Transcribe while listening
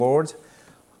Lord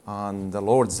on the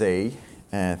Lord's Day.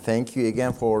 And thank you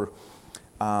again for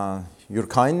your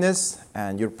kindness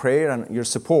and your prayer and your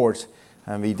support.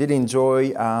 And we did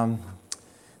enjoy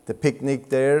the picnic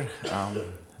there,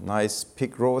 nice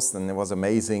pig roast, and it was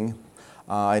amazing.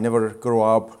 I never grew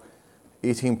up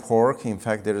eating pork. In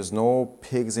fact, there is no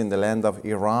pigs in the land of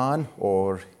Iran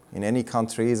or in any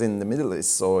countries in the Middle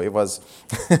East. So it was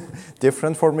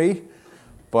different for me.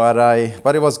 But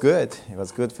it was good. It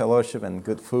was good fellowship and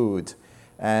good food.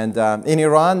 And in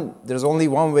Iran, there's only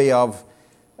one way of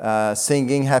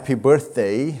singing happy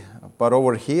birthday. But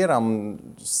over here,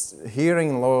 I'm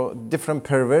hearing a different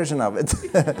perversion of it.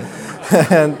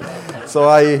 And so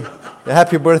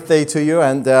happy birthday to you.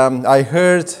 And I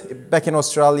heard back in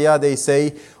Australia, they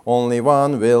say, only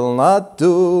one will not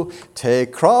do.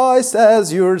 Take Christ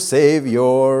as your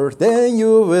Savior, then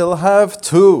you will have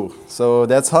two. So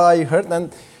that's how I heard.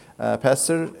 And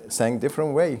pastor sang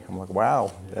different way. I'm like,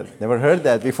 wow, I've never heard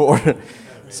that before.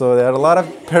 So there are a lot of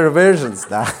perversions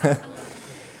now.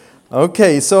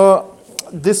 Okay, so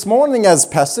this morning, as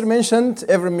pastor mentioned,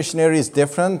 every missionary is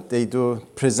different. They do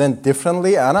present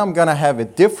differently. And I'm going to have a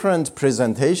different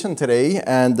presentation today.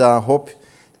 And hope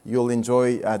you'll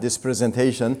enjoy this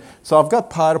presentation. So I've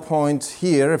got PowerPoint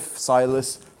here. If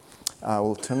Silas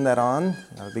will turn that on,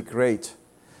 that'll be great.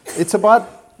 It's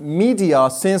about media.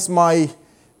 Since my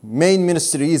main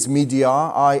ministry is media,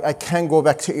 I can't go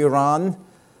back to Iran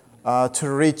to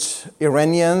reach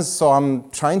Iranians. So I'm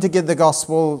trying to get the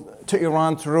gospel to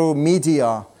Iran through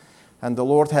media. And the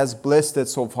Lord has blessed it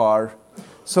so far.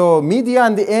 So media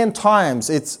and the end times,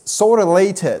 it's so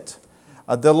related.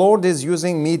 The Lord is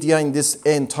using media in this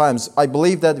end times. I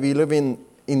believe that we live in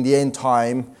the end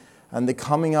time, and the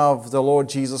coming of the Lord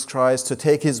Jesus Christ to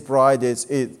take His bride,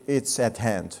 it's at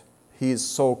hand. He is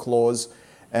so close,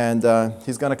 and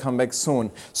He's going to come back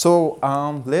soon. So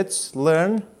let's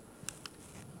learn.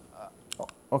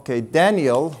 Okay,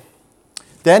 Daniel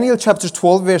chapter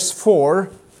 12, verse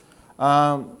 4.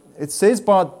 It says,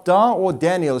 but thou, O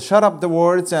Daniel, shut up the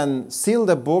words and seal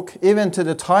the book, even to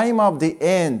the time of the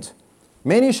end.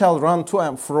 Many shall run to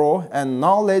and fro, and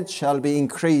knowledge shall be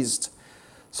increased.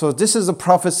 So this is a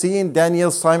prophecy in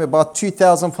Daniel's time about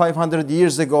 2,500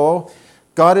 years ago.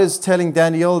 God is telling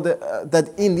Daniel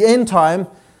that in the end time,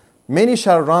 many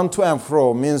shall run to and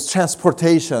fro, means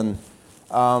transportation,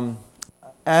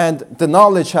 and the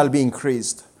knowledge shall be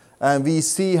increased. And we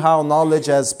see how knowledge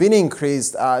has been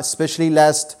increased, especially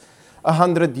last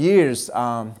 100 years,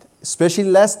 especially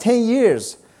last 10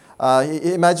 years.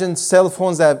 Imagine cell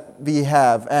phones that we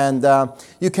have, and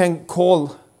you can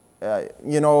call,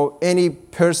 any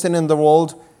person in the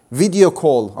world, video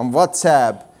call on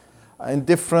WhatsApp, and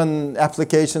different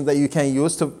applications that you can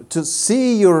use to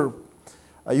see your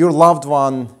loved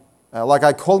one. Like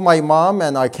I called my mom,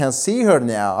 and I can see her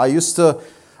now. I used to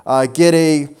get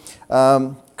a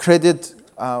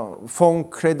phone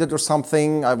credit or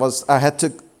something. I had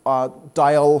to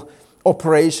dial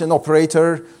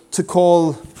operator to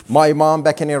call my mom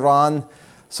back in Iran.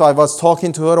 So I was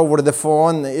talking to her over the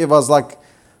phone. It was like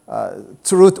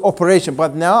through operation.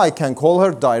 But now I can call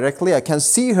her directly. I can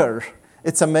see her.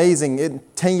 It's amazing.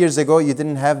 10 years ago, you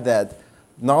didn't have that.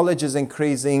 Knowledge is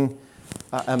increasing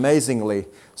amazingly.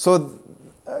 So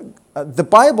the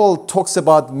Bible talks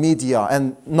about media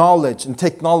and knowledge and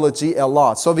technology a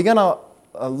lot. So we're going to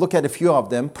look at a few of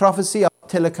them. Prophecy of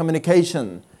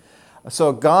telecommunication.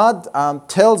 So God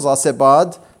tells us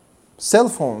about cell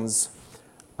phones.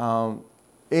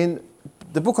 In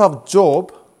the book of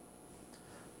Job,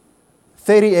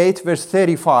 38 verse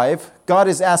 35, God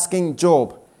is asking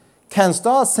Job, canst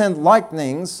thou send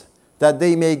lightnings that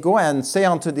they may go and say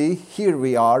unto thee, here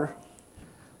we are?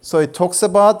 So it talks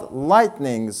about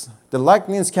lightnings. The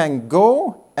lightnings can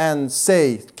go and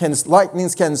say,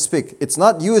 lightnings can speak. It's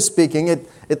not you speaking,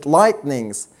 it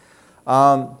lightnings.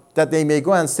 That they may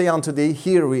go and say unto thee,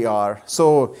 here we are.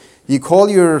 So you call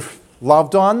your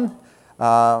loved one,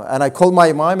 and I call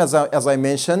my mom, as I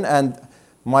mentioned, and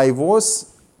my voice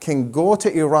can go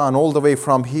to Iran all the way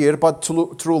from here, but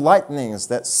through lightnings,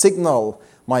 that signal.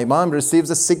 My mom receives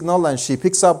a signal, and she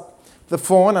picks up the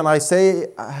phone, and I say,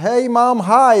 hey, Mom,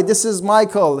 hi, this is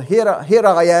Michael. Here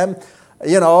I am.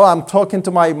 I'm talking to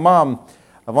my mom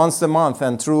once a month,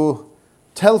 and through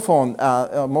telephone,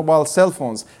 mobile cell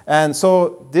phones. And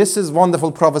so this is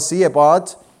wonderful prophecy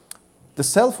about the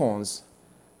cell phones.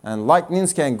 And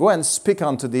lightnings can go and speak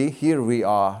unto thee, here we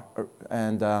are.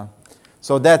 And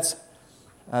so that's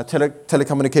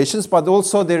telecommunications. But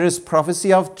also there is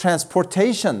prophecy of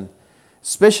transportation,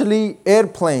 especially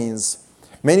airplanes.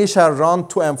 Many shall run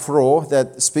to and fro,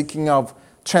 that speaking of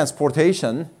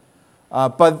transportation.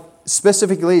 But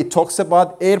specifically it talks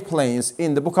about airplanes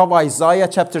in the book of Isaiah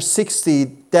chapter 60.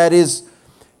 That is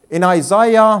in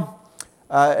Isaiah,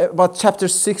 about chapter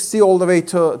 60 all the way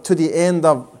to the end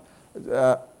of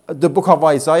the book of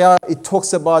Isaiah. It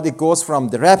talks about, it goes from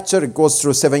the rapture, it goes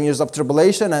through 7 years of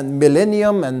tribulation and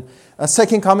millennium and a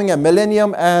second coming and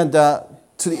millennium and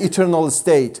to the eternal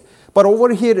state. But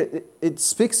over here it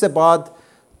speaks about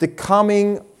the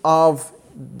coming of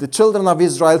the children of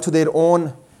Israel to their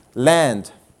own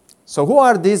land. So who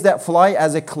are these that fly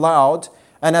as a cloud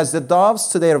and as the doves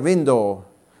to their window?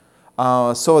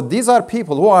 So these are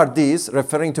people. Who are these?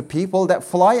 Referring to people that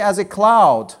fly as a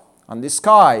cloud on the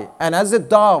sky and as the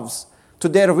doves to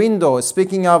their window,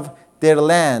 speaking of their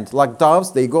land. Like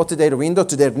doves, they go to their window,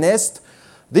 to their nest.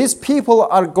 These people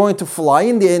are going to fly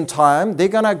in the end time. They're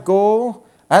going to go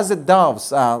as the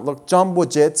doves. Look, jumbo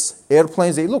jets,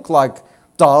 airplanes, they look like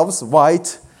doves,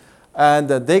 white. And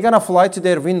they're going to fly to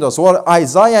their windows. Well,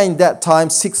 Isaiah in that time,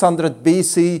 600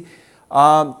 BC,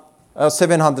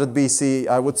 700 BC,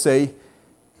 I would say,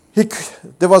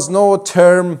 there was no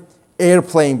term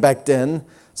airplane back then.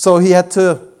 So he had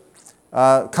to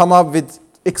come up with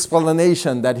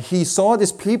explanation that he saw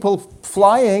these people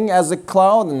flying as a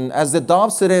cloud and as the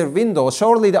doves to their window.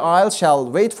 Surely the isle shall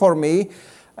wait for me,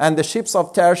 and the ships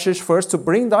of Tarshish first to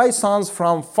bring thy sons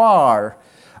from far.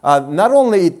 Not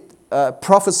only it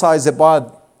prophesies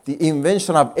about the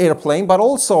invention of airplane, but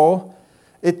also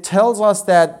it tells us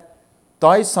that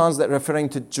thy sons, that referring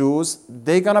to Jews,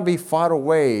 they're going to be far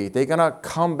away. They're going to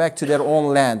come back to their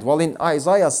own land. Well, in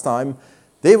Isaiah's time,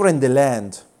 they were in the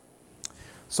land.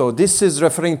 So this is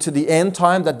referring to the end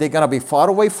time, that they're going to be far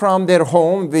away from their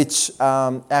home, which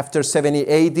after 70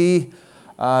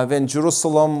 AD, when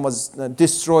Jerusalem was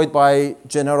destroyed by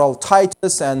General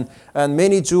Titus and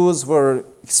many Jews were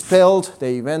expelled.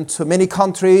 They went to many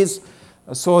countries.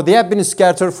 So they have been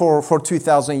scattered for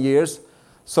 2,000 years.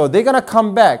 So they're going to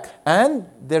come back, and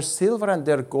their silver and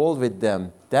their gold with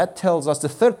them. That tells us the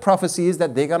third prophecy is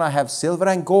that they're going to have silver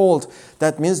and gold.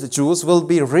 That means the Jews will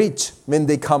be rich when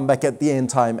they come back at the end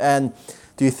time. And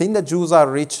do you think the Jews are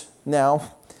rich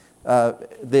now?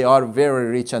 They are very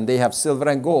rich, and they have silver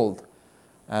and gold.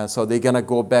 So they're going to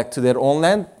go back to their own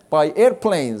land by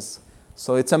airplanes.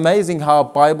 So it's amazing how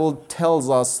Bible tells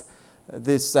us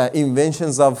these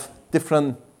inventions of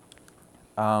different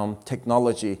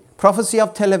technology. Prophecy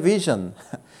of television.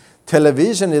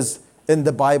 Television is in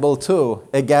the Bible too.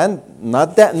 Again,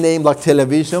 not that name like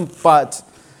television, but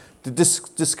the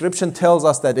description tells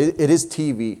us that it is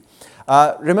TV.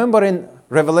 Remember in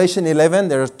Revelation 11,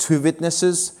 there are two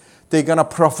witnesses. They're going to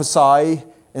prophesy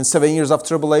in 7 years of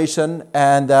tribulation,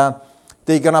 and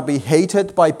they're going to be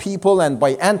hated by people and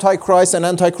by Antichrist, and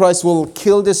Antichrist will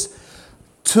kill these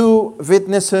two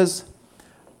witnesses.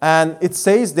 And it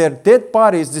says their dead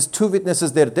bodies, these two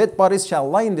witnesses, their dead bodies shall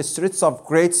lie in the streets of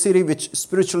great city, which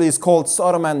spiritually is called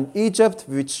Sodom and Egypt,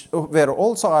 where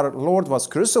also our Lord was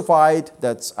crucified.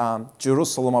 That's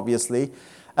Jerusalem, obviously.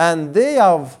 And they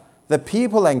of the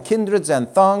people and kindreds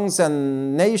and tongues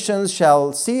and nations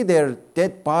shall see their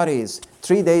dead bodies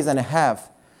 3 days and a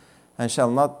half, and shall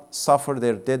not suffer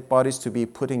their dead bodies to be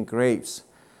put in graves.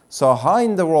 So how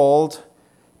in the world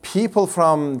people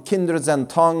from kindreds and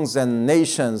tongues and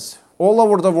nations all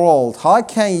over the world, how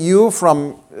can you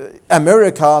from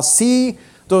America see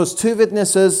those two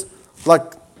witnesses like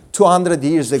 200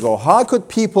 years ago? How could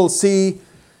people see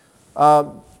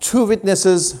two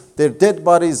witnesses, their dead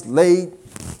bodies laid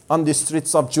on the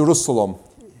streets of Jerusalem?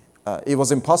 It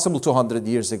was impossible 200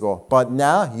 years ago, but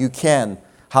now you can.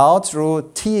 How?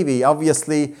 Through TV.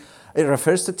 Obviously, it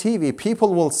refers to TV.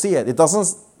 People will see it. It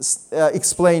doesn't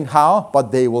explain how,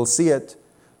 but they will see it.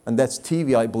 And that's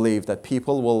TV, I believe, that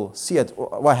people will see it.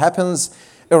 What happens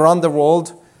around the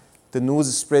world, the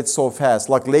news spreads so fast.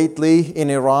 Like lately in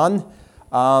Iran,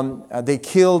 they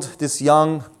killed this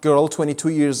young girl, 22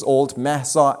 years old,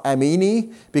 Mahsa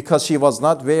Amini, because she was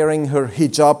not wearing her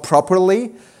hijab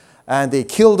properly. And they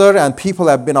killed her, and people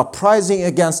have been uprising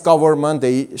against government.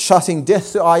 They shouting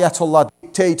death to Ayatollah,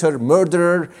 dictator,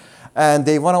 murderer, and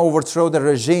they want to overthrow the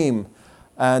regime.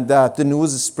 And the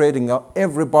news is spreading.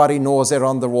 Everybody knows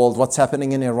around the world what's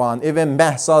happening in Iran. Even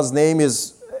Mahsa's name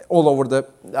is all over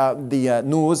the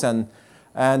news, and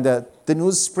the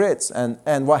news spreads.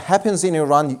 And what happens in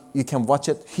Iran, you can watch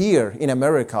it here in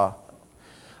America.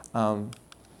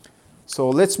 So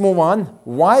let's move on.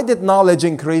 Why did knowledge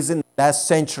increase in the last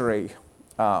century?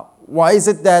 Why is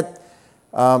it that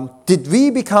did we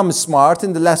become smart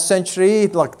in the last century?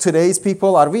 Like today's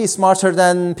people, are we smarter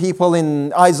than people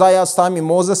in Isaiah's time, in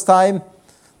Moses' time?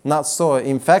 Not so.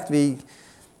 In fact, we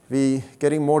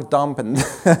getting more dumb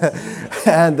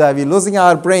and we're losing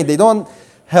our brain. They don't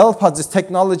help us. This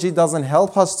technology doesn't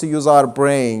help us to use our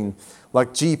brain,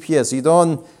 like GPS. You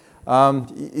don't,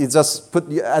 you just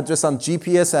put your address on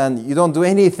GPS and you don't do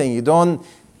anything. You don't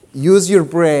use your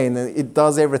brain. It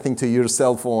does everything to your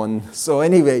cell phone. So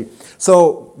anyway,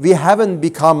 so we haven't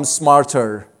become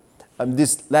smarter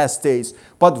these last days.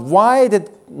 But why did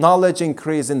knowledge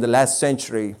increase in the last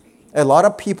century? A lot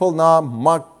of people now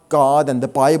mock God and the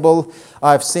Bible.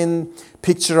 I've seen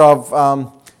picture of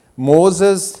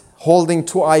Moses holding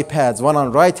two iPads, one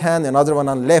on right hand, another one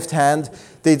on left hand.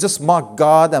 They just mock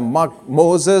God and mock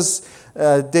Moses.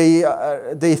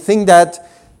 They think that,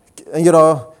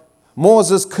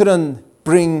 Moses couldn't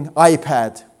bring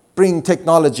iPad, bring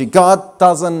technology. God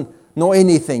doesn't know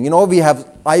anything. We have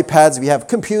iPads, we have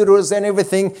computers and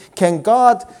everything. Can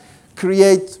God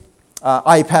create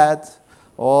iPad?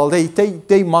 Well,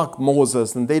 they mock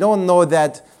Moses, and they don't know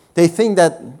that. They think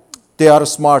that they are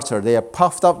smarter. They are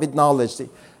puffed up with knowledge.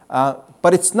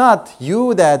 But it's not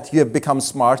you that you have become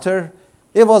smarter.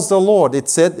 It was the Lord. It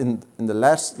said in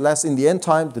the end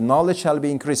time, the knowledge shall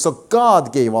be increased. So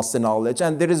God gave us the knowledge,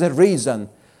 and there is a reason.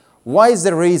 Why is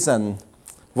the reason?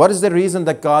 What is the reason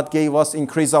that God gave us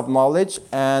increase of knowledge?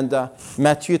 And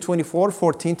Matthew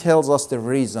 24:14 tells us the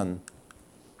reason.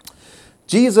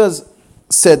 Jesus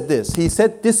said this. He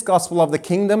said, "This gospel of the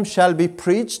kingdom shall be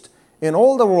preached in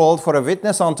all the world for a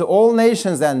witness unto all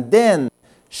nations, and then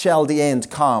shall the end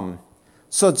come."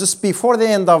 So just before the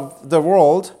end of the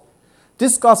world,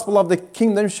 this gospel of the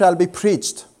kingdom shall be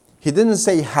preached. He didn't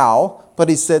say how, but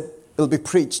he said it'll be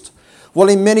preached. Well,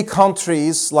 in many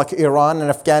countries like Iran and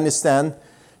Afghanistan,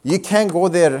 you can't go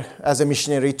there as a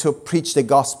missionary to preach the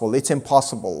gospel. It's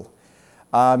impossible.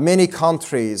 Many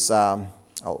countries,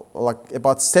 like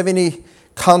about 70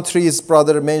 countries,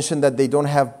 brother mentioned that they don't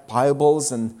have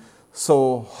Bibles. And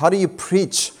so how do you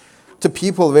preach to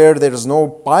people where there's no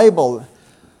Bible?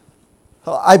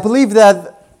 I believe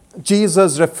that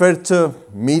Jesus referred to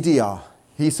media.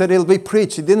 He said it'll be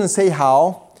preached. He didn't say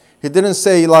how. He didn't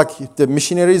say like the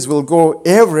missionaries will go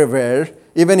everywhere.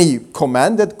 Even he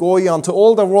commanded, go ye unto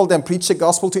all the world and preach the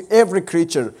gospel to every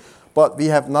creature. But we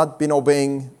have not been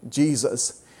obeying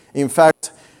Jesus. In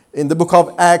fact, in the book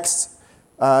of Acts,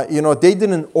 they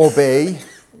didn't obey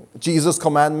Jesus'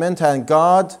 commandment, and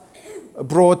God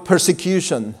brought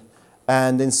persecution.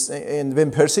 And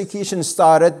when persecution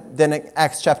started, then in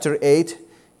Acts chapter 8,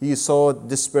 you saw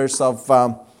disperse of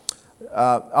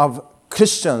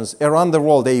Christians around the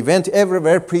world. They went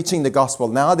everywhere preaching the gospel.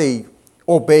 Now they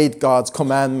obeyed God's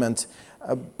commandment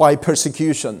by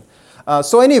persecution.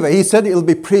 So anyway, he said it'll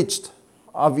be preached,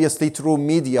 obviously through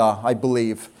media, I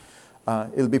believe.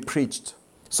 It'll be preached.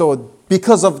 So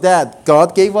because of that,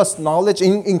 God gave us knowledge,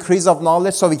 increase of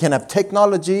knowledge, so we can have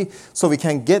technology, so we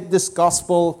can get this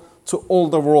gospel to all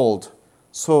the world,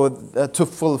 so to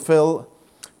fulfill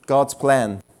God's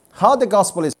plan. How the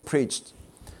gospel is preached?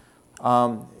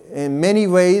 In many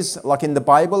ways, like in the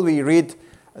Bible, we read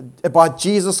about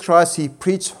Jesus Christ. He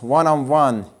preached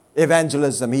one-on-one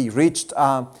evangelism. He reached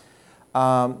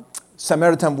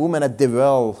Samaritan woman at the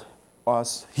well.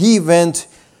 He went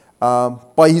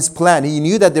by his plan. He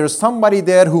knew that there is somebody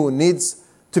there who needs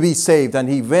to be saved, and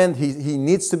he went. He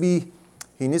needs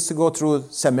to go through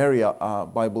Samaria,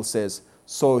 Bible says.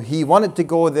 So he wanted to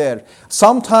go there.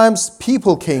 Sometimes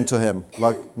people came to him,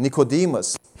 like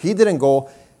Nicodemus. He didn't go.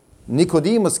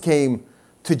 Nicodemus came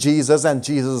to Jesus, and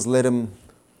Jesus led him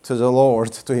to the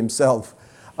Lord, to himself.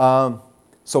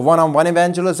 So one-on-one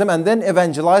evangelism, and then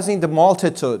evangelizing the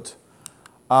multitude.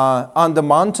 On the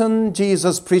mountain,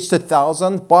 Jesus preached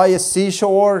 1,000. By a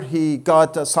seashore, he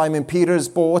got Simon Peter's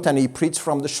boat, and he preached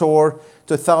from the shore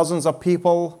to thousands of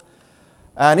people.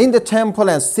 And in the temple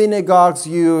and synagogues,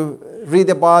 you read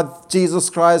about Jesus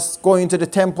Christ going to the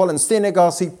temple and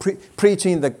synagogues, he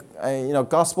preaching the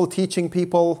gospel, teaching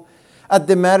people. At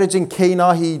the marriage in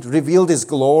Cana, he revealed his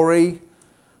glory,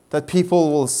 that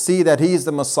people will see that he is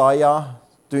the Messiah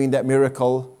doing that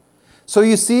miracle. So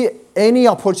you see, any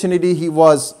opportunity he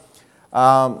was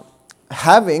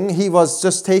having, he was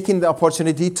just taking the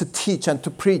opportunity to teach and to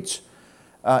preach.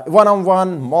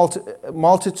 One-on-one,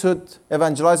 multitude,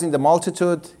 evangelizing the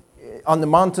multitude, on the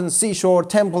mountain, seashore,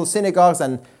 temple, synagogues,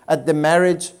 and at the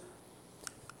marriage.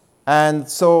 And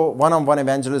so one-on-one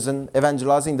evangelism,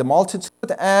 evangelizing the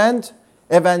multitude, and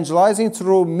evangelizing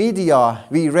through media.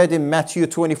 We read in Matthew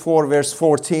 24, verse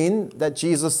 14, that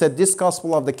Jesus said, "This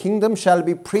gospel of the kingdom shall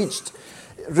be preached."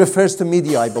 It refers to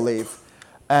media, I believe.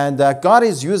 And God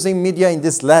is using media in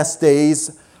these last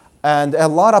days. And a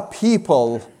lot of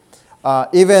people,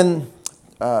 even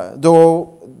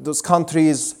though those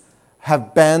countries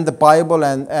have banned the Bible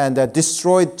and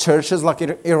destroyed churches like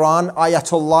Iran,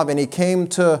 Ayatollah, when he came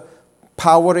to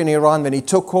power in Iran, when he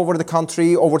took over the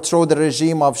country, overthrew the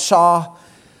regime of Shah,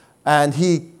 and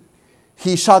he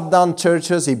shut down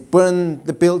churches, he burned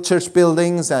the church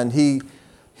buildings, and he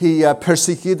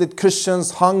persecuted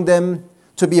Christians, hung them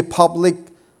to be a public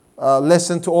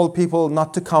lesson to all people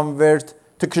not to convert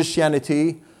to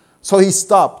Christianity. So he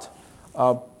stopped.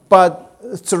 But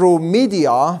through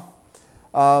media,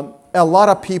 a lot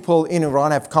of people in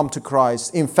Iran have come to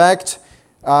Christ. In fact,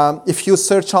 if you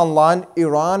search online,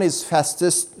 Iran is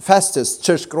fastest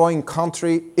church-growing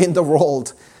country in the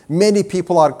world. Many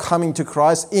people are coming to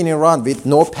Christ in Iran with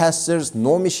no pastors,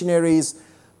 no missionaries,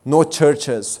 no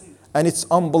churches. And it's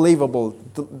unbelievable.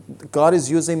 God is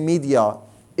using media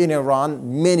in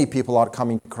Iran. Many people are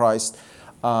coming to Christ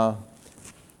in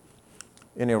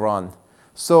Iran.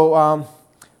 So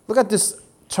look at this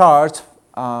chart.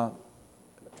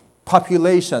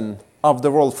 Population of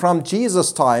the world from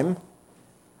Jesus' time,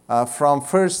 from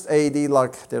first AD,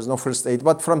 like there's no first AD,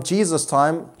 but from Jesus'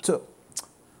 time to,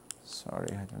 sorry,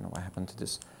 I don't know what happened to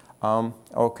this.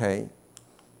 Okay,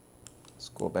 let's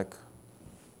go back.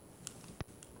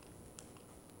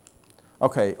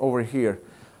 Okay, over here.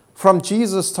 From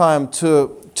Jesus' time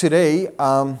to today,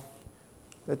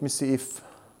 let me see if,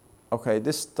 okay,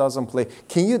 this doesn't play.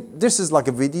 This is like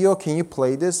a video, can you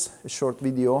play this, a short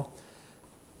video?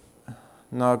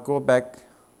 Now go back.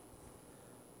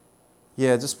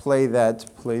 Yeah, just play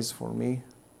that, please, for me.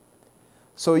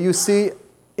 So you see,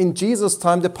 in Jesus'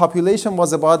 time, the population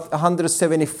was about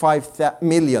 175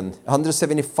 million,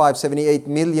 78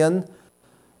 million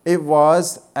it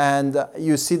was, and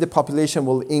you see the population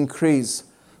will increase.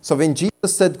 So when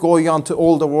Jesus said, go ye unto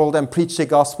all the world and preach the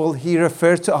gospel, he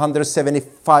referred to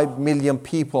 175 million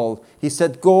people. He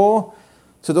said, go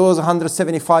to those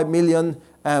 175 million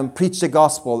and preach the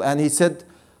gospel. And he said,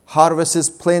 harvest is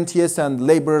plenteous and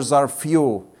laborers are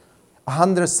few.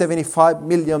 175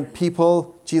 million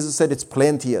people, Jesus said it's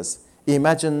plenteous.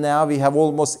 Imagine now we have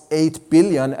almost 8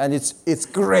 billion and it's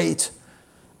great.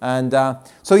 And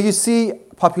so you see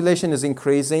population is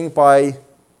increasing by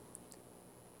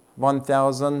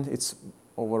 1,000. It's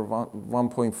over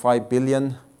 1.5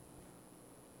 billion.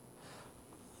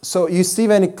 So you see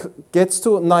when it gets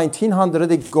to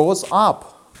 1900, it goes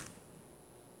up.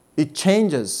 It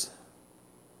changes.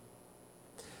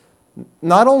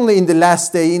 Not only in the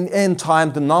last day, in end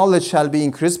time, the knowledge shall be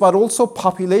increased, but also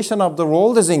population of the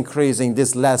world is increasing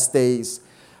these last days.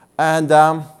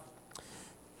 And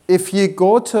if you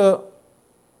go to,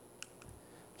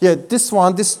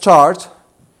 this chart,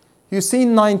 you see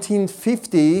in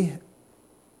 1950,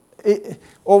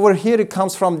 over here it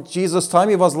comes from Jesus' time.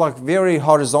 It was like very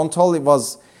horizontal.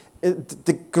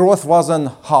 The growth wasn't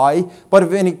high. But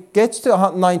when it gets to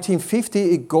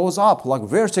 1950, it goes up like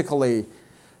vertically.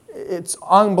 It's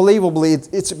unbelievably,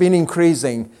 it's been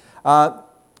increasing.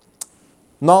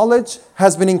 Knowledge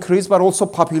has been increased, but also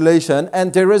population.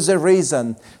 And there is a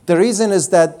reason. The reason is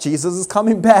that Jesus is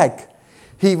coming back.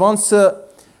 He wants to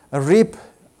reap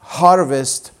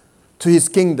harvest to his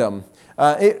kingdom.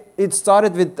 It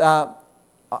started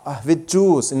with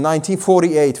Jews in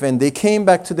 1948 when they came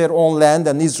back to their own land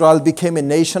and Israel became a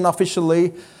nation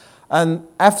officially. And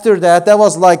after that, that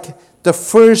was like the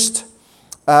first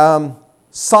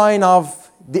sign of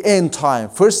the end time.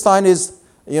 First sign is,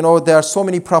 there are so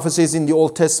many prophecies in the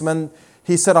Old Testament.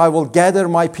 He said, I will gather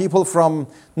my people from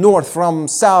north, from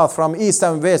south, from east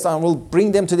and west, and will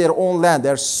bring them to their own land.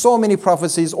 There are so many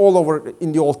prophecies all over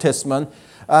in the Old Testament.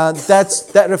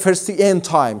 That refers to end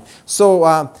time.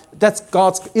 So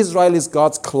Israel is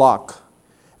God's clock.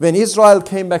 When Israel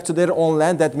came back to their own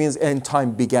land, that means end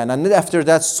time began. And after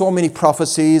that, so many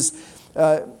prophecies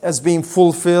has been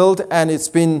fulfilled, and it's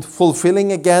been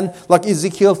fulfilling again. Like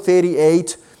Ezekiel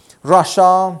 38,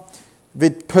 Russia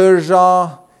with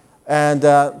Persia and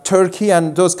Turkey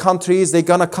and those countries, they're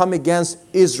going to come against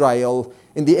Israel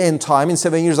in the end time, in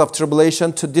 7 years of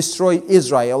tribulation, to destroy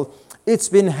Israel. It's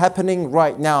been happening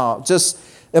right now. Just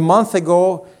a month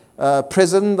ago,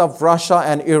 President of Russia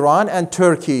and Iran and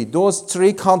Turkey, those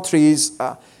three countries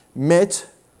met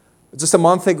just a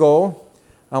month ago.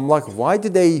 I'm like, why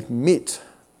did they meet?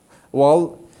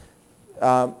 Well,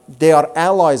 they are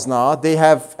allies now. They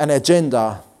have an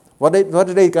agenda. What are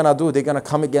they going to do? They're going to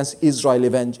come against Israel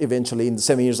eventually in the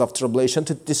 7 years of tribulation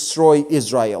to destroy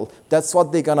Israel. That's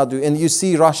what they're going to do. And you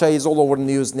see Russia is all over the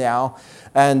news now.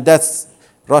 And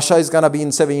Russia is going to be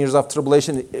in 7 years of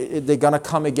tribulation. They're going to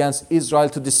come against Israel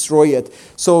to destroy it.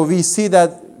 So we see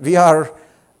that we are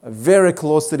very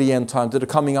close to the end time, to the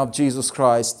coming of Jesus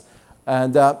Christ.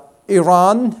 And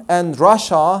Iran and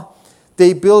Russia,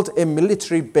 they built a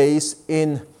military base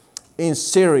in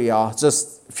Syria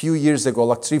just a few years ago,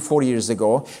 like 3-4 years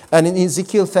ago. And in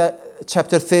Ezekiel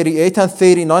chapter 38 and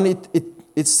 39,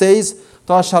 it says,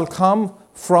 thou shalt come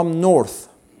from north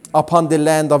upon the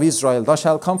land of Israel. Thou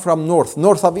shalt come from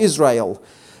north of Israel.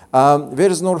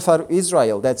 Where is north of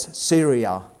Israel? That's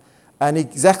Syria. And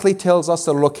it exactly tells us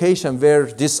the location where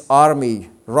this army,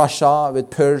 Russia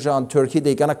with Persia and Turkey,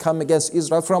 they're going to come against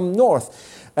Israel from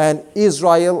north. And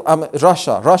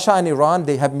Russia and Iran,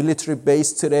 they have military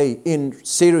base today in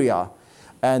Syria.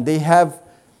 And they have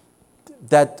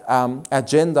that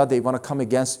agenda, they want to come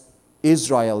against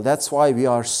Israel. That's why we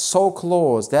are so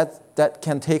close. That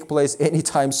can take place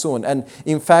anytime soon. And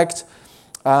in fact,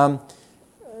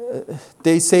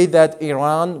 they say that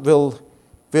Iran will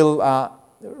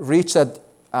reach that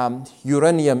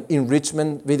uranium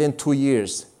enrichment within 2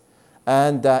 years.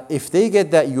 And if they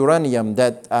get that uranium,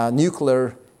 that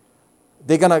nuclear,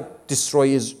 they're going to destroy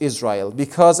Israel.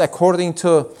 Because according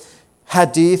to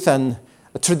Hadith and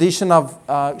a tradition of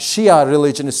Shia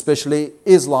religion, especially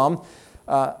Islam,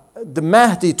 the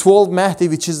Mahdi, 12 Mahdi,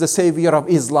 which is the savior of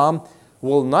Islam,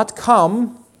 will not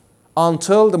come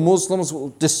until the Muslims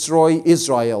will destroy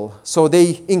Israel. So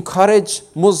they encourage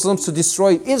Muslims to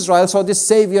destroy Israel. So this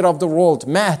savior of the world,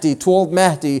 Mahdi, 12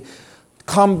 Mahdi,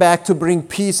 come back to bring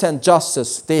peace and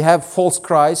justice. They have false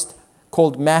Christ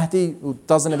called Mahdi, who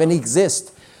doesn't even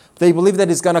exist. They believe that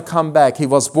he's going to come back. He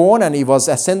was born and he was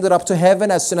ascended up to heaven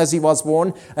as soon as he was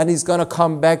born, and he's going to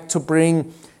come back to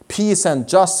bring peace and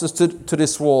justice to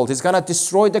this world. He's going to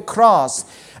destroy the cross,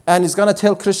 and he's going to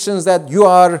tell Christians that you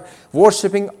are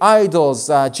worshiping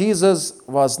idols. Jesus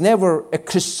was never a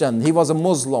Christian. He was a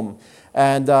Muslim.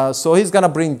 And so he's going to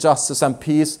bring justice and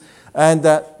peace. And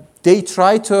they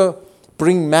try to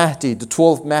bring Mahdi, the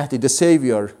 12th Mahdi, the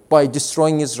savior, by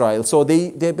destroying Israel. So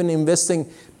they've been investing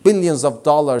billions of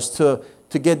dollars to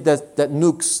get that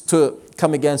nukes to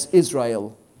come against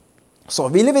Israel. So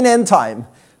we live in end time.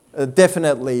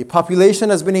 Definitely. Population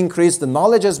has been increased. The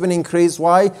knowledge has been increased.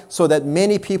 Why? So that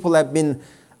many people have been,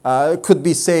 could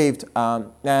be saved.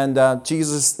 And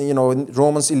Jesus, in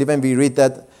Romans 11, we read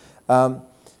that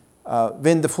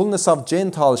when the fullness of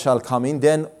Gentiles shall come in,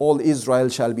 then all Israel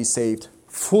shall be saved.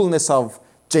 Fullness of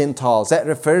Gentiles. That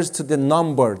refers to the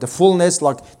number, the fullness,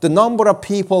 like the number of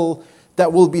people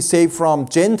that will be saved from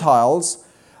Gentiles.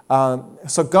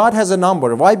 So God has a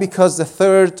number. Why? Because the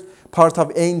third part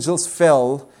of angels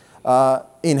fell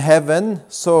in heaven.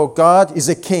 So God is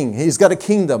a king. He's got a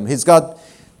kingdom. He's got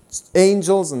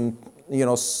angels and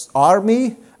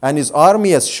army, and his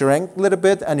army has shrank a little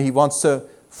bit, and he wants to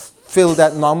fill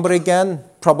that number again,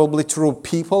 probably through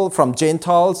people from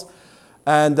Gentiles.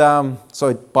 And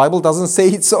so the Bible doesn't say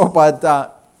it so, but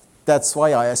that's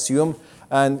why I assume.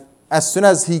 And as soon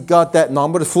as he got that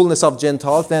number, the fullness of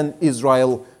Gentiles, then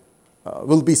Israel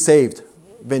will be saved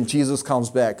when Jesus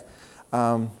comes back.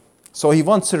 So he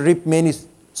wants to reap many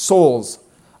souls,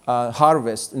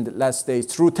 harvest in the last days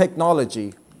through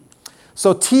technology.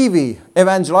 So TV,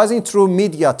 evangelizing through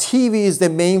media. TV is the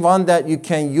main one that you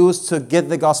can use to get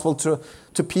the gospel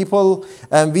to people.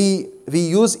 And we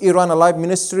use Iran Alive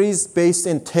Ministries based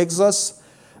in Texas.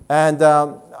 And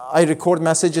I record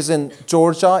messages in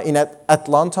Georgia, in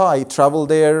Atlanta. I travel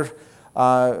there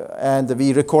and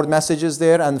we record messages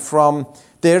there. And from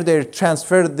there, they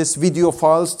transferred this video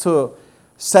files to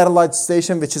satellite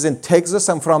station, which is in Texas.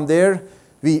 And from there,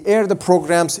 we air the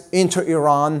programs into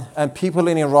Iran. And people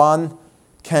in Iran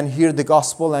can hear the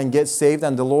gospel and get saved.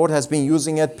 And the Lord has been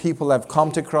using it. People have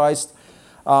come to Christ.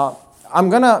 I'm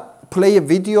going to play a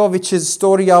video, which is a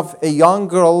story of a young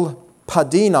girl,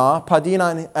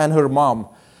 Padina and her mom.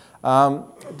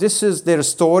 This is their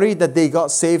story that they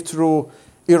got saved through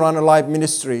Iran Alive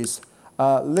Ministries.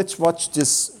 Let's watch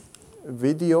this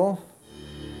video.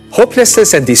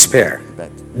 Hopelessness and despair.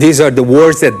 These are the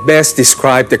words that best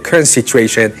describe the current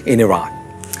situation in Iran.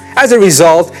 As a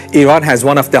result, Iran has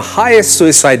one of the highest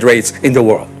suicide rates in the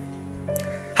world.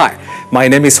 Hi, my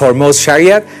name is Hormoz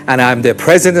Shariat, and I'm the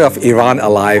president of Iran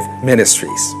Alive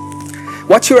Ministries.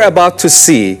 What you're about to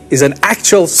see is an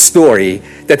actual story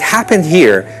that happened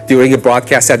here during a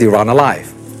broadcast at Iran Alive.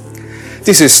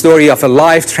 This is a story of a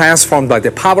life transformed by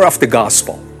the power of the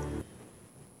gospel.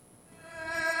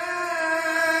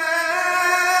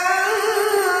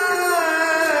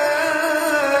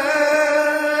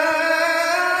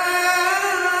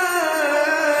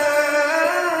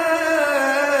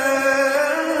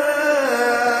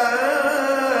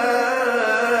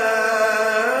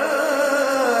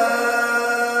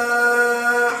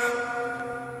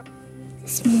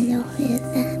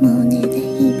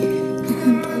 Bismillahirrahmanirrahim.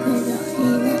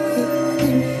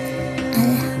 Alhamdulillahirabbil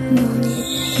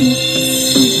alamin.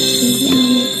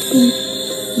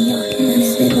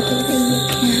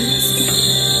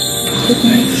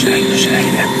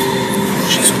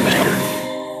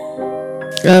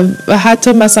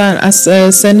 حتی مثلا از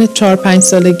سن 4-5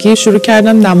 سالگی شروع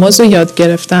کردم نماز رو یاد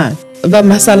گرفتن و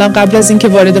مثلا قبل از اینکه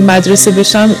وارد مدرسه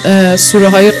بشم سوره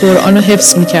های قرآن رو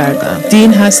حفظ میکردم.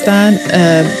 دین هستن،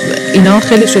 اینا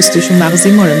خیلی شستشون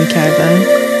مغزی ما رو میکردن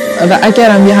و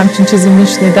اگرم یه همچین چیزی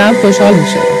میشنیدم خوشحال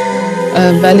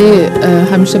میشدم، ولی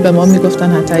همیشه به ما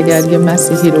میگفتن حتی اگر یه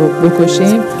مسیحی رو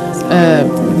بکشیم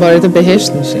وارد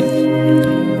بهشت میشیم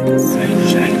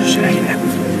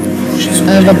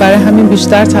و برای همین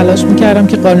بیشتر تلاش میکردم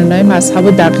که قانونهای مذهب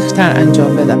رو دقیق‌تر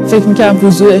انجام بدم. فکر میکردم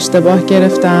وضوء اشتباه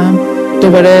گرفتم،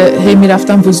 دوباره هی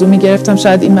میرفتم وضوء میگرفتم،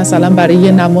 شاید این مثلا برای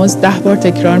یه نماز 10 بار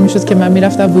تکرار میشد که من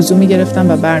میرفتم وضوء میگرفتم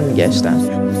و برمیگشتم.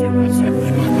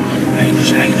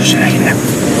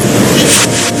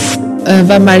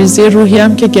 و مریضی روحی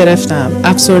هم که گرفتم،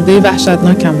 افسرده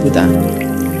وحشتناکم بودم.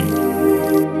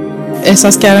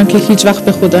 احساس کردم که هیچ وقت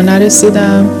به خدا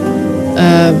نرسیدم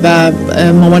و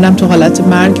مامانم تو حالت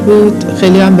مرگ بود.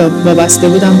 خیلی هم وابسته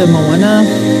بودم به مامانم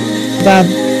و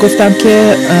گفتم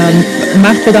که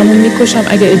من خودمو میکشم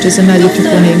اگه اجازه ندی تو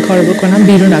خونه این کارو بکنم،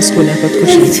 بیرون از خونه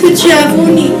خودکشی. تو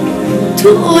جوونی،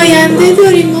 تو آینده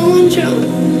داری مامان جان.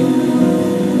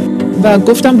 و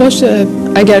گفتم باشه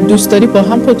اگر دوست داری با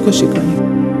هم خودکشی کنیم.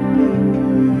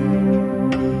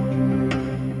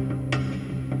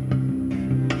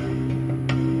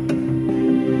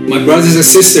 My brothers and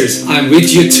sisters, I'm with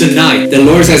you tonight. The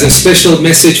Lord has a special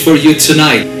message for you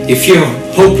tonight. If you're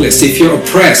hopeless, if you're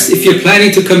oppressed, if you're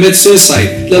planning to commit suicide,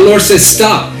 the Lord says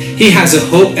stop. He has a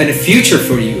hope and a future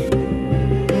for you.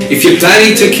 If you're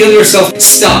planning to kill yourself,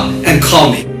 stop and call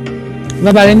me.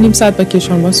 و برای نیم ساعت با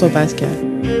کشورما صحبت کرد.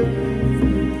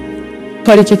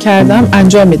 کاری که کردم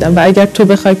انجام میدم و اگر تو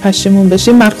بخوای پشیمون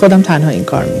بشی من خودم تنها این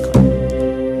کار میکنم.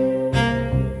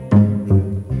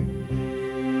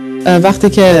 وقتی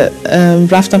که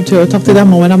رفتم توی اتاق دیدم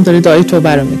مامانم داره دعای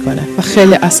توبه رو میکنه و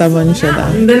خیلی عصبانی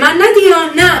شدم. به من ندیران،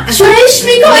 نه شوهرش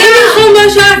میکنم، نمیخوام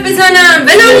باش حرف بزنم،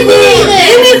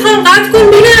 نمیخوام، قطع کن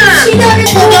بینم چی داره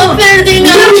خدا فرده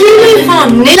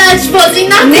نمیخوام، لجبازی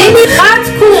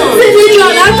قطع کن،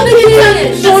 خجالت بگیریم.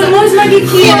 هرمز مگه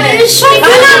کیه؟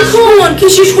 قلم کن،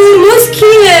 کشیش هرمز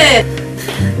کیه؟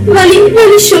 ولی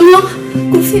شما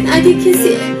گفتین اگه کسی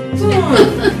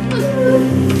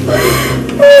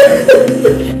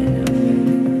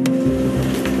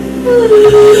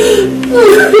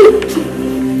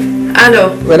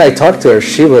When I talked to her,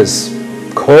 she was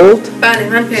cold.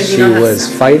 She was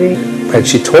fighting, and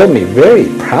she told me very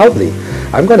proudly,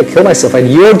 I'm going to kill myself, and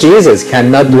your Jesus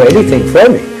cannot do anything for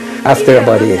me. After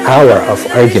about an hour of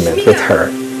argument with her,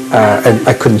 and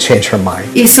I couldn't change her mind.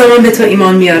 عیسی من به تو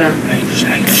ایمان میارم.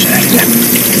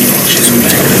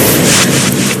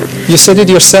 You said it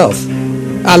yourself.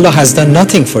 Allah has done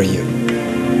nothing for you.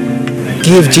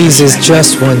 Give Jesus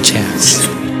just one chance.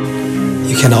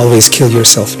 You can always kill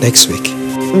yourself next week.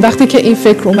 وقتی که این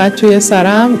فکر اومد توی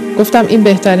سرم گفتم این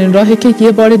بهترین راهه که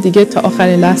یه بار دیگه تا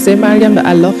آخرین لحظه مرگم به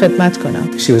الله خدمت کنم.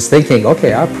 She was thinking,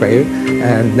 okay, I prayed,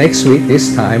 and next week,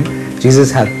 this time,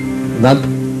 Jesus had not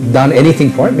done anything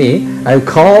for me. I'll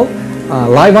call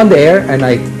live on the air and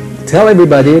I tell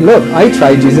everybody, look, I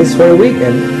tried Jesus for a week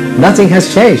and nothing has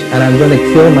changed, and I'm going to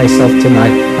kill myself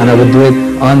tonight, and I will do it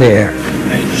on the air.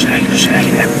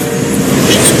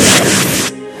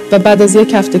 و بعد از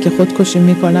یک هفته که خودکشی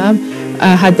میکنم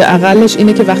حداقلش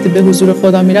اینه که وقتی به حضور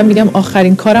خدا میرم میگم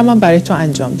آخرین کارم من برای تو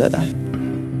انجام دادم.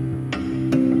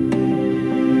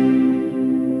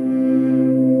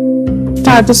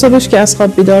 فردا صبحش که از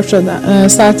خواب بیدار شدم،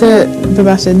 ساعت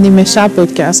نیمه شب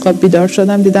بود که از خواب بیدار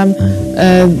شدم،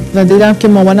 دیدم که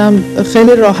مامانم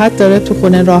خیلی راحت داره تو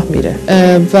خونه راه میره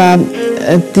و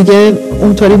دیگه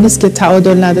اونطوری نیست که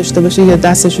تعادل نداشته باشه یا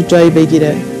دستشو جایی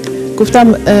بگیره.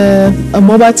 گفتم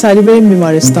ما باید سریع بریم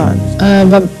بیمارستان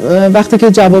و وقتی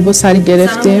که جوابو سریع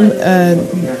گرفتیم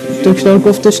دکتر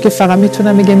گفتش که فقط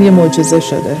میتونم بگم یه معجزه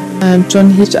شده،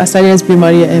 چون هیچ اثری از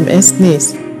بیماری MS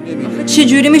نیست.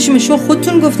 چجوری میشه؟ شما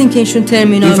خودتون گفتین که ایشون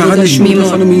ترمینال بود، داشت میمون.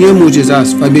 خانم یه معجزه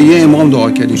است و به یه امام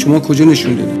دعا کردین، شما کجا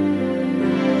نشون دادین؟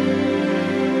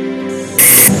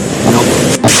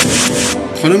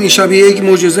 خانم این شب یک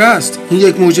معجزه است، این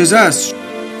یک معجزه است.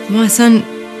 ما اصلا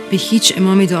به هیچ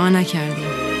امامی دعا نکردیم.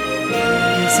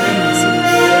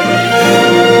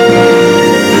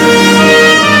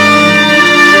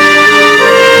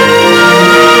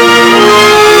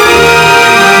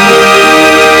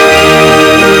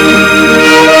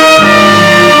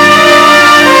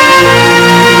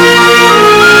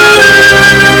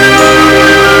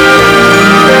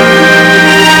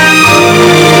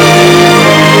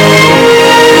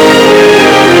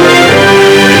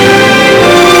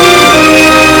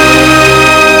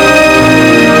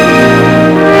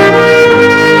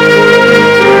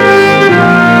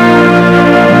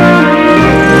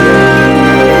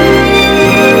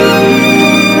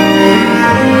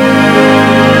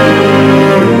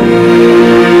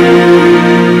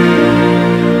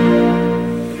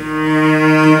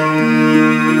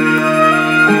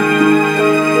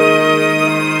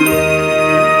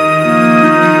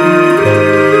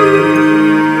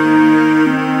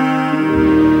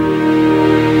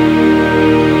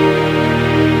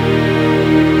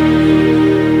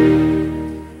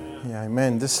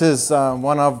 Amen. This is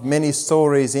one of many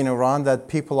stories in Iran that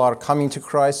people are coming to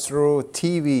Christ through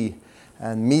TV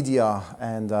and media,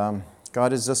 and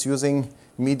God is just using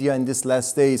media in these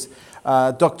last days.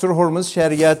 Dr. Hormuz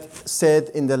Shariat said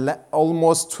in the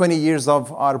almost 20 years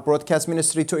of our broadcast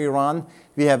ministry to Iran,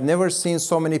 we have never seen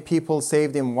so many people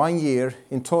saved in 1 year.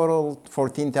 In total,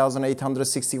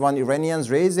 14,861 Iranians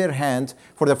raised their hand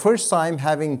for the first time,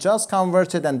 having just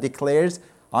converted and declared,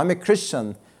 I'm a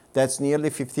Christian. That's nearly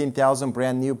 15,000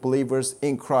 brand new believers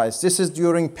in Christ. This is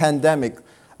during pandemic.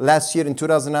 Last year in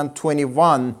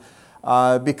 2021,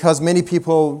 because many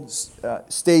people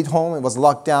stayed home, it was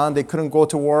locked down, they couldn't go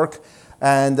to work.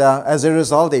 And as a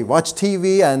result, they watched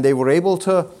TV and they were able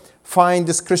to find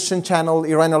this Christian channel,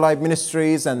 Iran Alive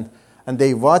Ministries, and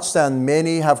they watched, and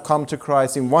many have come to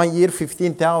Christ. In 1 year,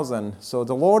 15,000. So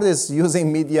the Lord is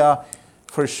using media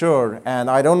for sure. And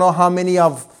I don't know how many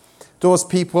of those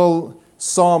people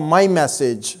saw my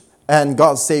message and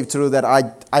got saved through that.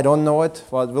 I don't know it,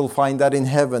 but we'll find that in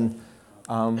heaven.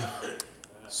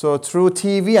 So through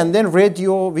TV and then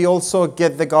radio, we also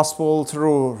get the gospel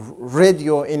through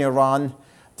radio in Iran.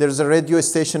 There's a radio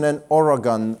station in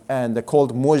Oregon, and they're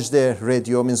called Mojde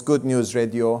Radio, means good news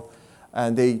radio.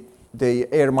 And they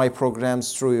air my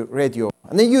programs through radio.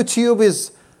 And then YouTube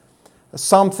is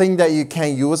something that you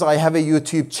can use. I have a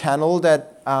YouTube channel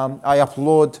that I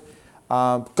upload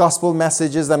gospel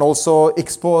messages and also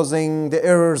exposing the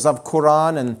errors of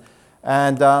Quran.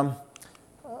 And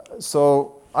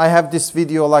so I have this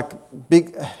video like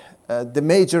the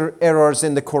major errors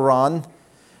in the Quran.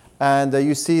 And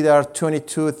you see there are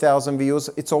 22,000 views.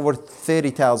 It's over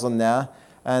 30,000 now.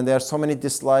 And there are so many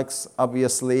dislikes,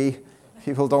 obviously.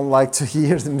 People don't like to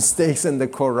hear the mistakes in the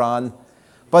Quran.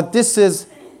 But this is,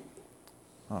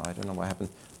 I don't know what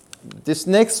happened. This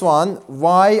next one,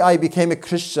 why I became a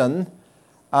Christian.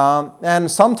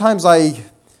 And sometimes I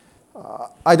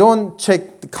don't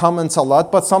check the comments a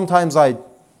lot, but sometimes I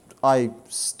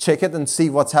check it and see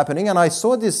what's happening. And I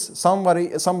saw this,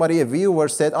 somebody, a viewer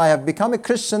said, I have become a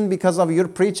Christian because of your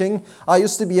preaching. I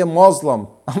used to be a Muslim.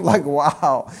 I'm like,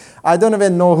 wow. I don't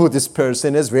even know who this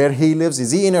person is, where he lives.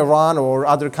 Is he in Iran or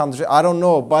other country? I don't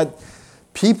know. But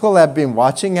people have been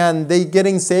watching and they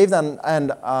getting saved.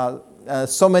 And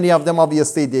so many of them,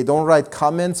 obviously, they don't write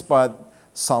comments, but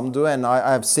some do. And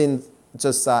I've seen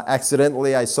just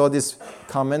accidentally, I saw this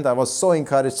comment. I was so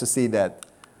encouraged to see that.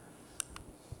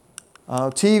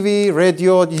 TV,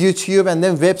 radio, YouTube, and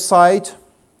then website.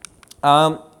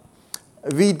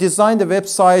 We designed the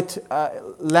website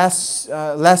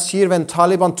last year when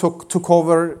Taliban took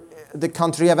over the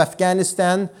country of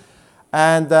Afghanistan,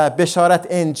 and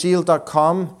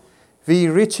besharatngil.com. We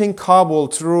reaching Kabul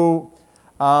through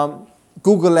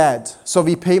Google Ad. So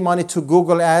we pay money to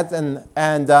Google Ad, and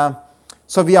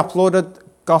so we uploaded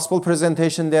gospel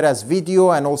presentation there as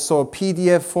video and also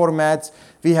PDF formats.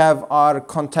 We have our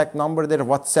contact number there,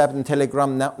 WhatsApp and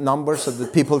Telegram number, so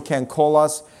that people can call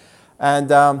us.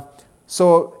 And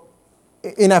so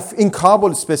in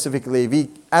Kabul specifically, we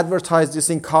advertise this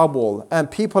in Kabul,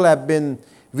 and people have been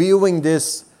viewing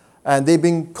this, and they've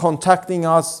been contacting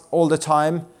us all the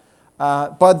time.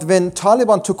 But when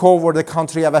Taliban took over the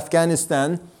country of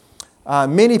Afghanistan,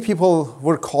 many people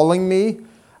were calling me,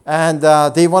 and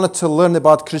they wanted to learn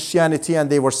about Christianity, and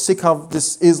they were sick of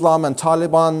this Islam and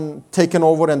Taliban taking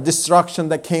over and destruction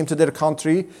that came to their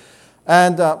country.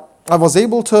 And I was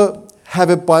able to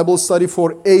have a Bible study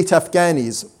for 8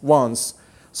 Afghanis once.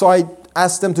 So I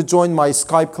asked them to join my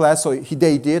Skype class, so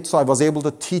they did. So I was able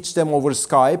to teach them over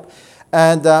Skype.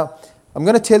 And I'm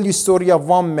going to tell you a story of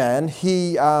one man.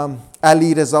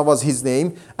 Ali Reza was his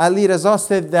name. Ali Reza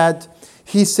said that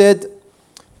he said,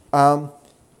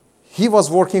 he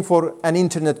was working for an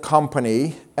internet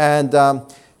company, and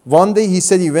one day he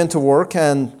said he went to work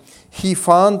and he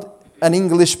found an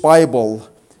English Bible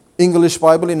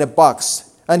in a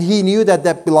box. And he knew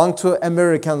that belonged to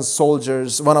American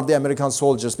soldiers, one of the American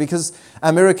soldiers, because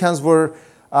Americans were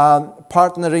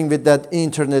partnering with that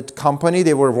internet company.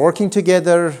 They were working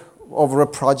together over a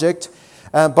project.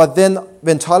 But then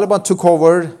when Taliban took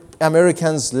over,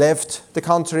 Americans left the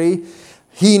country.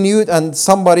 He knew, and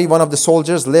one of the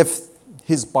soldiers left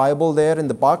his Bible there in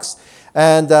the box.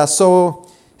 And so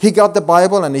he got the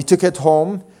Bible and he took it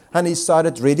home and he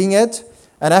started reading it.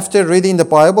 And after reading the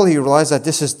Bible, he realized that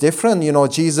this is different. You know,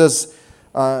 Jesus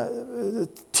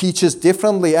teaches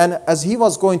differently. And as he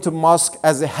was going to mosque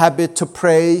as a habit to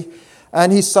pray,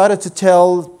 and he started to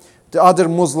tell the other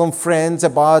Muslim friends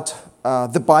about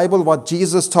the Bible, what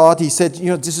Jesus taught. He said,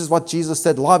 this is what Jesus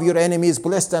said: love your enemies,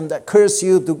 bless them that curse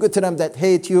you, do good to them that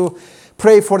hate you,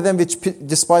 pray for them which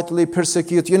despitefully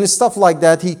persecute you, and stuff like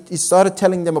that. He started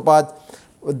telling them about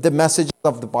the messages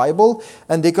of the Bible,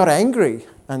 and they got angry.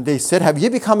 And they said, have you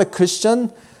become a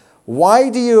Christian? Why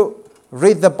do you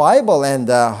read the Bible? And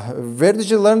where did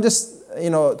you learn this,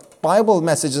 Bible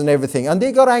messages and everything? And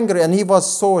they got angry, and he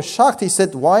was so shocked. He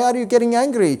said, why are you getting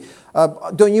angry?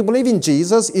 Don't you believe in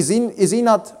Jesus? Is he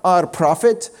not our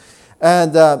prophet?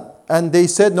 And they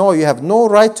said, no, you have no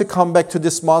right to come back to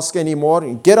this mosque anymore.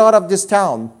 Get out of this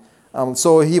town.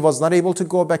 So he was not able to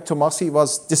go back to mosque. He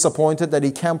was disappointed that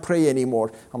he can't pray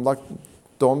anymore. I'm like,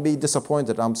 don't be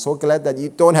disappointed. I'm so glad that you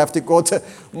don't have to go to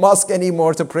mosque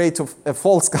anymore to pray to a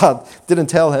false god. Didn't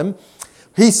tell him.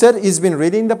 He said he's been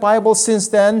reading the Bible since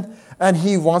then, and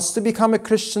he wants to become a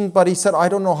Christian, but he said, I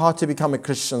don't know how to become a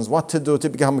Christian, what to do to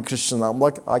become a Christian. I'm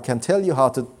like, I can tell you how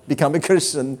to become a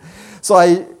Christian. So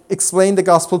I explained the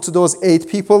gospel to those 8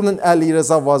 people, and Ali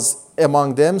Reza was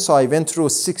among them. So I went through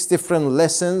 6 different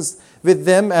lessons with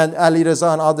them, and Ali Reza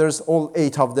and others, all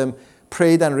 8 of them,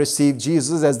 prayed and received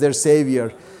Jesus as their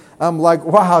Savior. I'm like,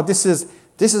 wow, this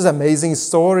is amazing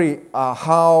story,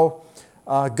 how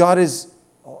God is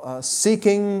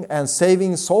seeking and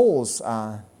saving souls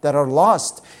that are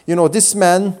lost. This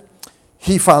man,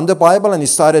 he found the Bible and he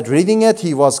started reading it.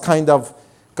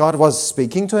 God was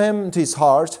speaking to him, to his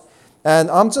heart. And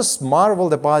I'm just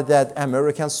marveled about that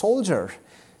American soldier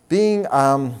being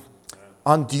on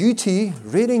duty,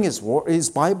 reading his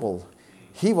Bible.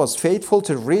 He was faithful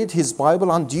to read his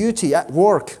Bible on duty at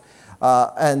work.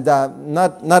 And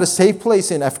not a safe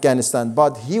place in Afghanistan,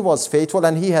 but he was faithful,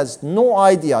 and he has no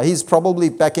idea. He's probably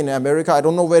back in America. I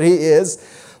don't know where he is,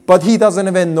 but he doesn't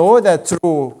even know that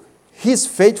through his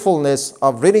faithfulness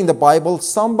of reading the Bible,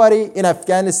 somebody in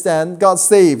Afghanistan got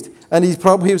saved. And he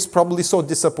was probably so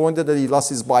disappointed that he lost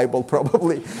his Bible,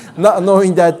 probably, not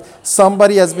knowing that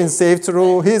somebody has been saved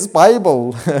through his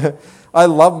Bible. I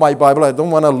love my Bible. I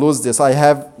don't want to lose this. I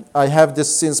have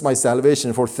this since my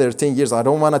salvation for 13 years. I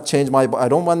don't want to change I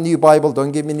don't want new Bible.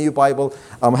 Don't give me new Bible.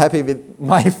 I'm happy with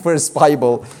my first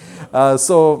Bible.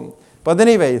 But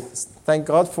anyway, thank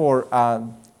God for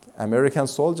an American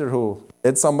soldier who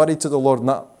led somebody to the Lord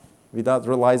without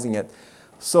realizing it.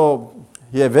 So,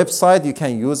 yeah, website, you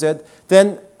can use it.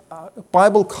 Then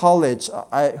Bible college.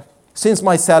 Since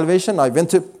my salvation, I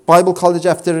went to Bible college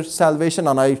after salvation,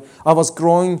 and I was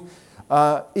growing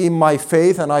in my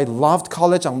faith, and I loved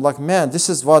college. I'm like, man, this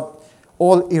is what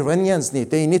all Iranians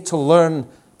need. They need to learn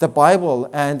the Bible.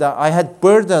 And I had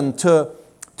burden to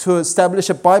establish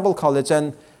a Bible college.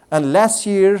 And last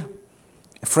year,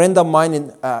 a friend of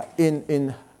mine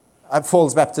in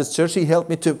Falls Baptist Church, he helped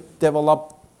me to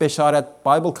develop Besharat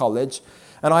Bible College.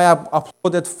 And I have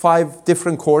uploaded 5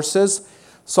 different courses.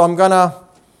 So I'm going to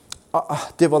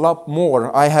develop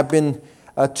more. I have been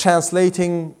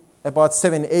translating about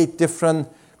 7-8 different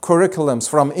curriculums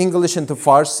from English into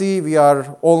Farsi. We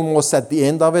are almost at the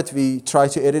end of it. We try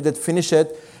to edit it, finish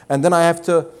it. And then I have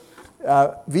to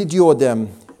video them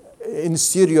in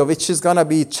studio, which is going to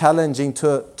be challenging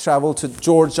to travel to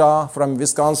Georgia from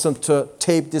Wisconsin to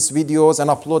tape these videos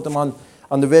and upload them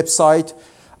on the website.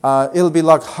 It'll be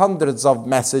like hundreds of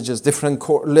messages, different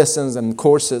lessons and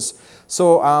courses.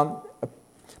 So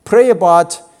pray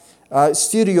about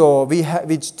studio.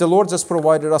 The Lord just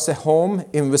provided us a home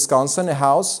in Wisconsin, a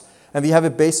house, and we have a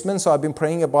basement. So I've been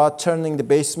praying about turning the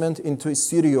basement into a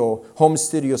studio, home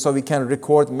studio, so we can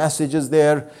record messages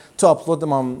there to upload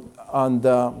them on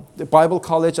the Bible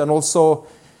college, and also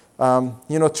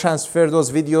transfer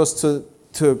those videos to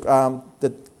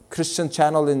the Christian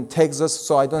channel in Texas,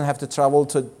 so I don't have to travel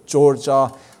to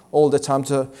Georgia all the time.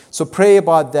 So pray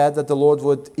about that the Lord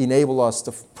would enable us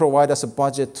to provide us a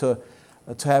budget to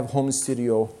have home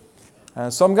studio.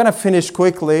 So I'm going to finish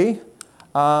quickly.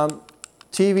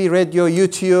 TV, radio,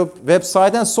 YouTube,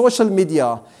 website, and social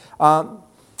media.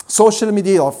 Social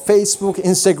media, Facebook,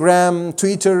 Instagram,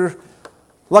 Twitter.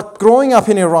 Like growing up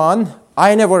in Iran,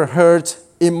 I never heard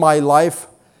in my life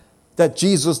that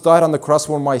Jesus died on the cross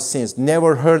for my sins.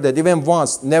 Never heard it, even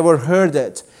once, never heard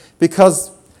it.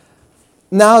 Because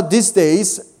now these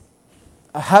days,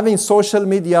 having social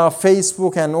media,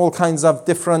 Facebook, and all kinds of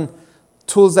different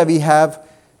tools that we have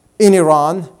in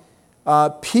Iran,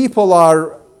 people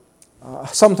are,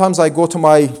 sometimes I go to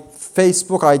my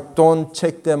Facebook, I don't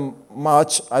check them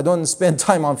much. I don't spend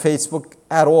time on Facebook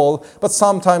at all, but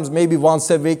sometimes maybe once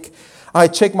a week, I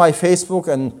check my Facebook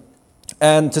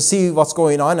and to see what's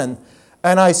going on.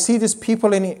 And I see these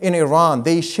people in Iran,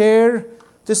 they share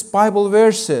these Bible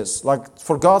verses, like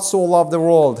for God so loved the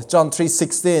world, John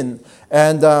 3:16.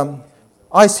 And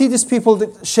I see these people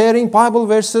sharing Bible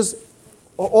verses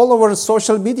all over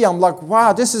social media. I'm like,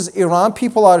 wow, this is Iran.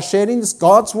 People are sharing this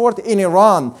God's word in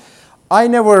Iran. I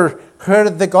never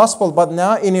heard the gospel, but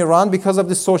now in Iran, because of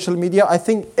the social media, I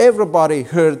think everybody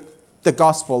heard the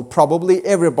gospel, probably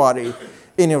everybody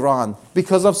in Iran,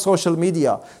 because of social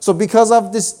media. So because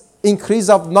of this increase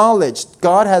of knowledge,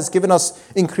 God has given us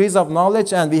increase of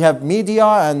knowledge, and we have media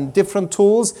and different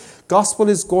tools. Gospel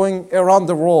is going around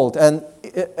the world, and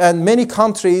many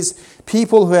countries,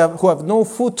 people who have no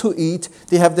food to eat,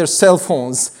 they have their cell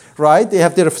phones, right? They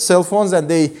have their cell phones, and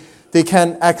they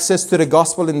can access to the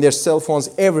gospel in their cell phones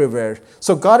everywhere.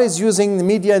 So God is using the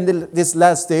media in these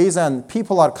last days, and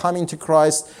people are coming to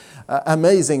Christ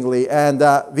amazingly. And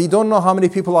we don't know how many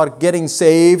people are getting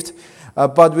saved,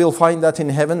 but we'll find that in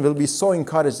heaven. We'll be so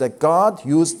encouraged that God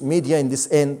used media in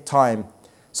this end time.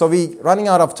 So we're running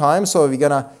out of time, so we're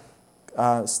going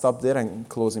to stop there and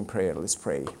close in prayer. Let's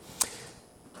pray.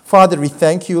 Father, we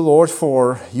thank you, Lord,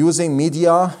 for using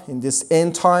media in this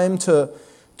end time to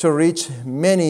reach many